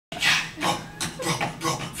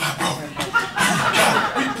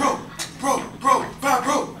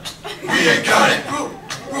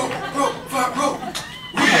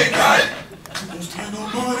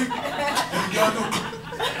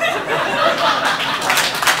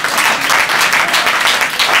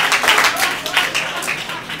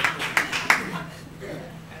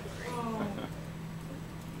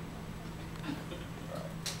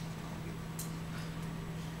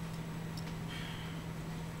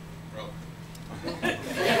broke.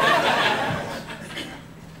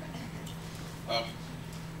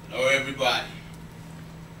 Hello everybody.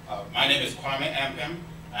 My name is Kwame Ampem.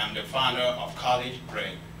 I'm the founder of College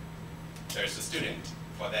Break. There's a student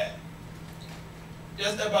for that.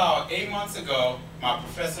 Just about 8 months ago, my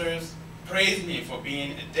professors praised me for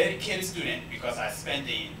being a dedicated student because I spent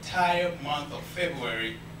the entire month of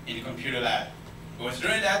February in the computer lab. It was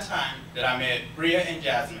during that time that I met Bria and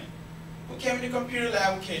Jasmine, who came in the computer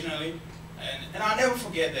lab occasionally, and I'll never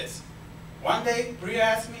forget this. One day, Bria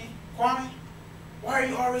asked me, Kwame, why are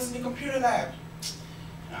you always in the computer lab?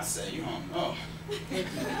 And I said, you don't know.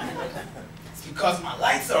 It's because my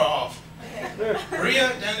lights are off.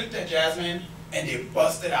 Bria then looked at Jasmine, and they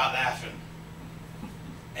busted out laughing.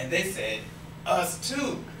 And they said, us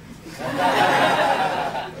too.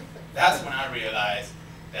 That's when I realized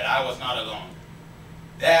that I was not alone.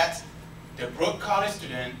 That the broke college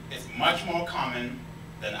student is much more common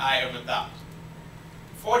than I ever thought.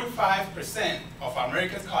 45% of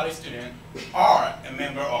America's college students are a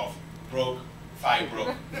member of Broke, Fight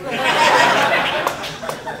Broke. 4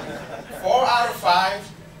 out of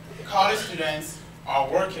 5 college students are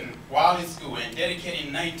working while in school and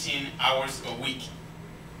dedicating 19 hours a week.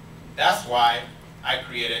 That's why I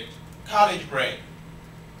created College Break,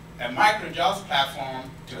 a microjobs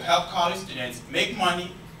platform to help college students make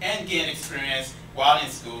money and gain experience while in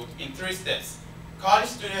school in 3 steps. College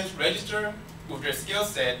students register with their skill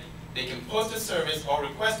set, they can post a service or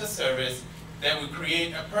request a service, then we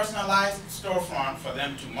create a personalized storefront for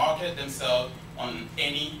them to market themselves on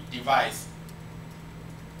any device.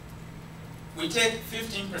 We take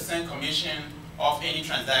 15% commission off any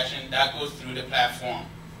transaction that goes through the platform.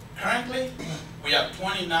 Currently, we have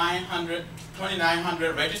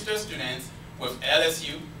 2,900 registered students with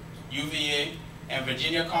LSU, UVA, and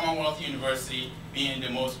Virginia Commonwealth University being the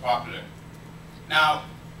most popular. Now,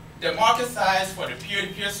 the market size for the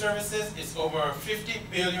peer-to-peer services is over $50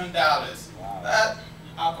 billion. Wow. But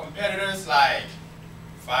our competitors like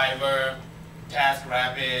Fiverr,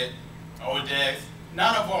 TaskRabbit, Odex,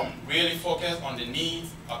 none of them really focus on the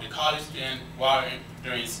needs of the college student while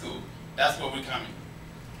during school. That's where we come in.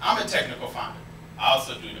 I'm a technical founder. I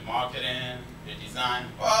also do the marketing, the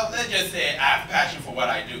design. Well, let's just say I have passion for what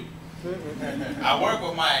I do. I work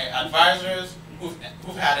with my advisors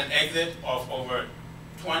who've had an exit of over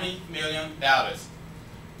 $20 million.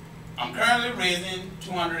 I'm currently raising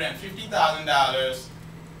 $250,000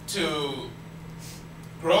 to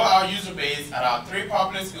grow our user base at our 3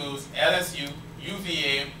 popular schools, LSU,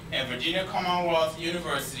 UVA, and Virginia Commonwealth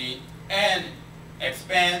University, and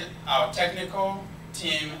expand our technical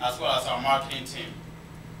team as well as our marketing team.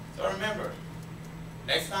 So remember,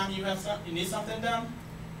 next time you need something done,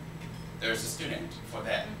 there's a student for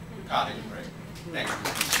that. College Break. Thank you.